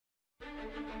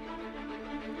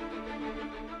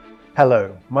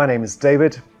Hello, my name is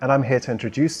David, and I'm here to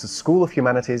introduce the School of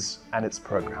Humanities and its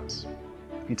programs.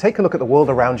 If you take a look at the world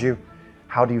around you,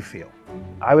 how do you feel?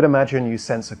 I would imagine you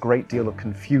sense a great deal of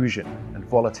confusion and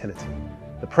volatility.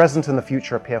 The present and the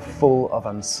future appear full of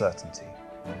uncertainty.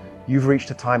 You've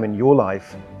reached a time in your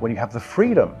life when you have the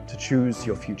freedom to choose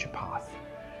your future path.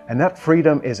 And that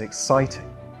freedom is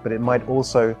exciting, but it might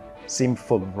also seem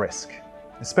full of risk,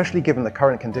 especially given the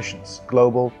current conditions,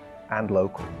 global and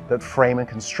local, that frame and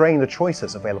constrain the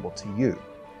choices available to you.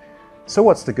 So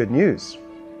what's the good news?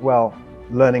 Well,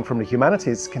 learning from the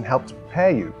humanities can help to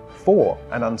prepare you for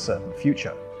an uncertain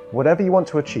future. Whatever you want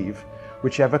to achieve,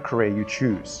 whichever career you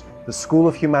choose, the School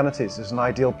of Humanities is an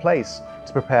ideal place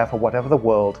to prepare for whatever the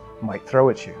world might throw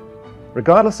at you.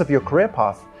 Regardless of your career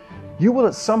path, you will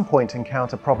at some point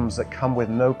encounter problems that come with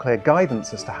no clear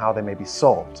guidance as to how they may be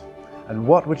solved. And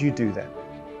what would you do then?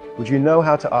 Would you know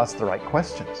how to ask the right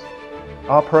questions?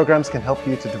 Our programs can help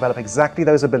you to develop exactly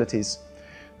those abilities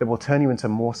that will turn you into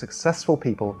more successful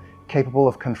people capable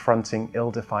of confronting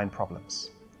ill-defined problems.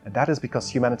 And that is because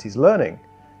humanities learning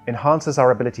enhances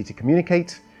our ability to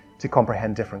communicate, to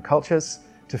comprehend different cultures,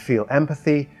 to feel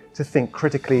empathy, to think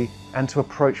critically, and to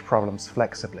approach problems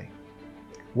flexibly.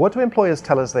 What do employers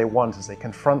tell us they want as they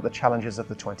confront the challenges of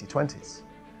the 2020s?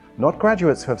 Not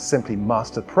graduates who have simply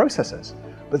mastered processes,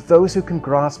 but those who can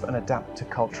grasp and adapt to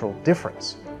cultural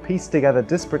difference, piece together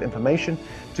disparate information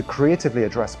to creatively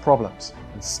address problems.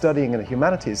 And studying in the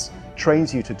humanities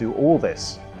trains you to do all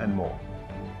this and more.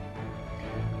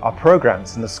 Our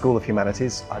programs in the School of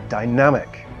Humanities are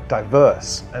dynamic,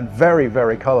 diverse, and very,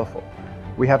 very colorful.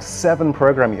 We have 7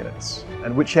 program units,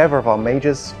 and whichever of our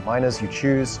majors, minors you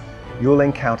choose, you'll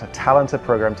encounter talented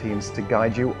program teams to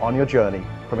guide you on your journey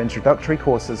from introductory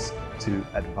courses to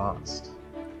advanced.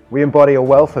 We embody a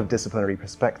wealth of disciplinary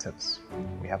perspectives.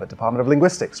 We have a Department of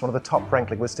Linguistics, one of the top-ranked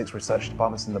linguistics research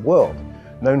departments in the world,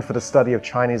 known for the study of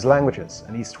Chinese languages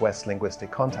and East-West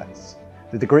linguistic contexts.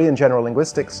 The degree in general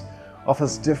linguistics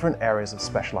offers different areas of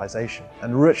specialization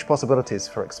and rich possibilities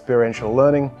for experiential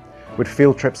learning, with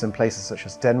field trips in places such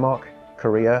as Denmark,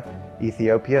 Korea,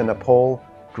 Ethiopia, Nepal,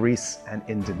 Greece, and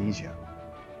Indonesia.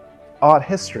 Art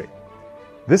history.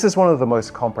 This is one of the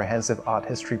most comprehensive art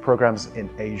history programs in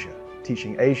Asia,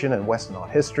 teaching Asian and Western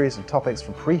art histories and topics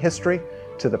from prehistory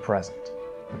to the present.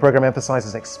 The program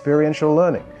emphasizes experiential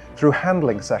learning through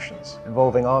handling sessions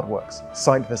involving artworks,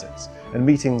 site visits, and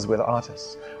meetings with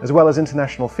artists, as well as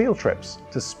international field trips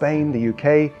to Spain, the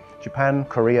UK, Japan,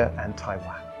 Korea, and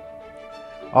Taiwan.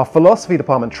 Our philosophy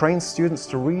department trains students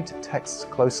to read texts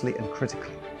closely and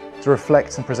critically, to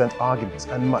reflect and present arguments,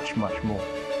 and much, much more.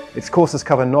 Its courses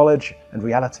cover knowledge and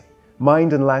reality,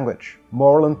 mind and language,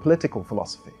 moral and political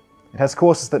philosophy. It has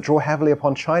courses that draw heavily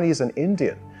upon Chinese and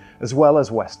Indian, as well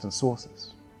as Western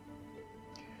sources.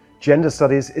 Gender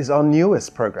Studies is our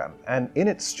newest program, and in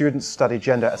it students study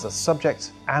gender as a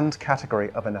subject and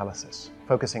category of analysis,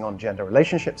 focusing on gender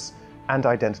relationships and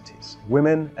identities,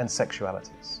 women and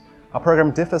sexualities. Our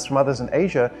program differs from others in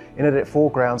Asia in that it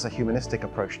foregrounds a humanistic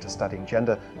approach to studying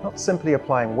gender, not simply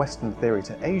applying Western theory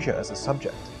to Asia as a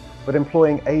subject, but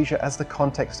employing Asia as the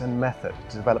context and method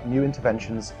to develop new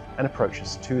interventions and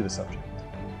approaches to the subject.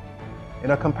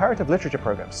 In our comparative literature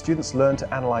program, students learn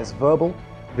to analyze verbal,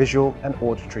 visual, and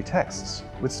auditory texts,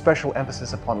 with special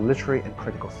emphasis upon literary and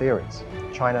critical theories,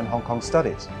 China and Hong Kong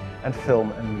studies, and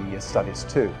film and media studies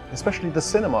too, especially the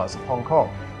cinemas of Hong Kong,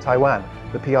 Taiwan,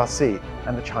 the PRC,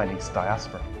 and the Chinese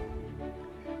diaspora.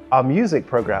 Our music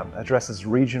program addresses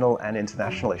regional and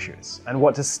international issues, and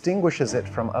what distinguishes it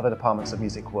from other departments of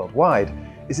music worldwide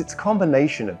is its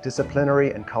combination of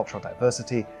disciplinary and cultural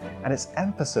diversity and its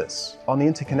emphasis on the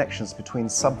interconnections between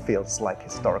subfields like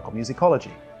historical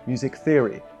musicology, music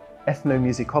theory,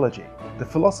 ethnomusicology, the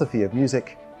philosophy of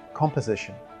music,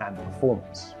 composition, and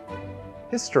performance.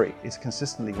 History is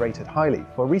consistently rated highly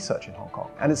for research in Hong Kong,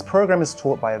 and its program is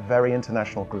taught by a very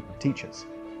international group of teachers.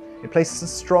 It places a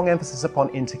strong emphasis upon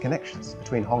interconnections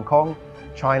between Hong Kong,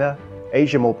 China,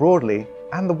 Asia more broadly,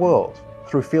 and the world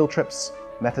through field trips,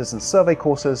 methods and survey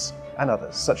courses, and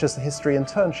others, such as the History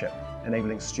Internship,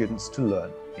 enabling students to learn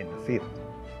in the field.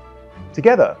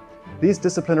 Together, these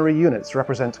disciplinary units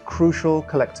represent crucial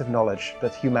collective knowledge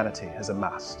that humanity has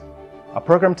amassed. Our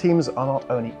program teams are not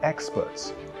only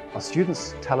experts, our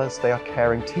students tell us they are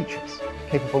caring teachers,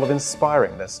 capable of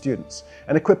inspiring their students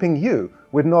and equipping you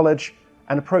with knowledge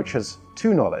and approaches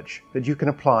to knowledge that you can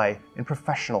apply in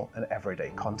professional and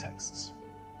everyday contexts.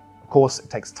 Of course, it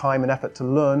takes time and effort to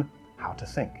learn how to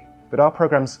think, but our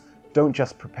programs don't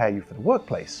just prepare you for the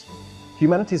workplace.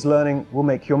 Humanities learning will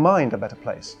make your mind a better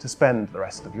place to spend the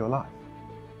rest of your life.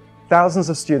 Thousands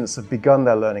of students have begun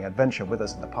their learning adventure with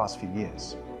us in the past few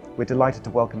years. We're delighted to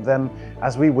welcome them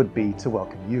as we would be to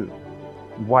welcome you.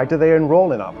 Why do they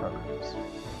enroll in our programs?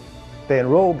 They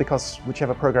enroll because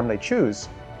whichever program they choose,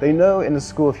 they know in the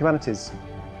School of Humanities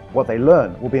what they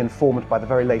learn will be informed by the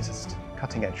very latest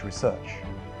cutting-edge research.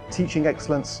 Teaching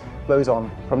excellence flows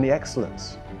on from the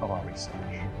excellence of our research.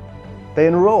 They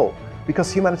enroll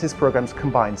because humanities programs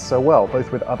combine so well,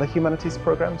 both with other humanities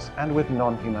programs and with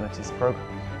non-humanities programs.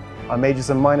 Our majors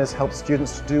and minors help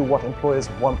students to do what employers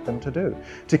want them to do,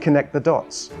 to connect the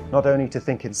dots, not only to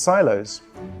think in silos.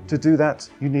 To do that,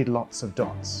 you need lots of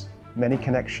dots, many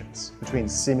connections between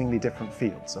seemingly different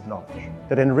fields of knowledge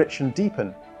that enrich and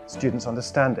deepen students'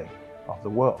 understanding of the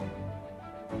world.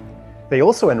 They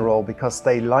also enroll because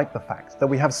they like the fact that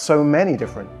we have so many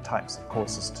different types of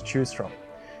courses to choose from.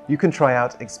 You can try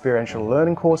out experiential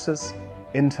learning courses,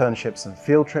 internships and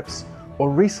field trips, or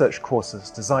research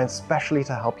courses designed specially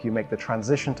to help you make the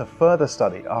transition to further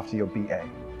study after your BA.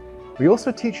 We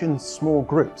also teach in small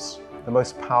groups, the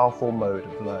most powerful mode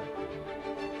of learning.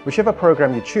 Whichever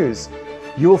program you choose,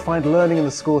 you will find learning in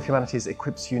the School of Humanities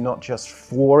equips you not just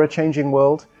for a changing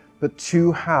world, but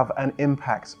to have an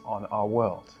impact on our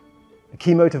world. A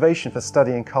key motivation for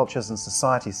studying cultures and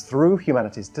societies through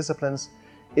humanities disciplines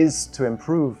is to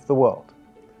improve the world.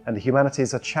 And the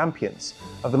humanities are champions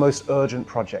of the most urgent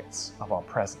projects of our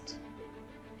present.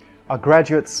 Our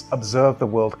graduates observe the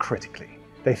world critically.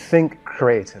 They think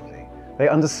creatively. They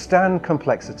understand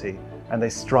complexity, and they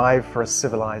strive for a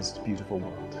civilized, beautiful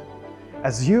world.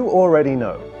 As you already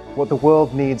know, what the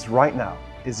world needs right now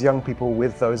is young people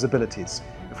with those abilities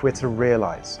if we're to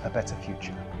realize a better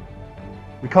future.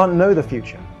 We can't know the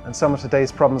future, and some of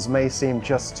today's problems may seem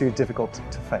just too difficult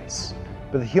to face.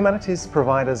 But the humanities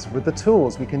provide us with the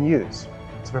tools we can use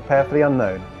to prepare for the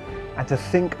unknown and to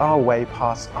think our way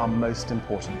past our most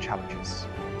important challenges.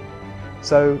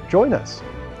 So join us,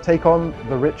 take on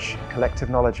the rich collective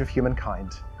knowledge of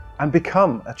humankind, and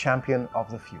become a champion of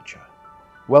the future.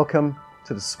 Welcome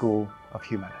to the School of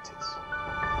Humanities.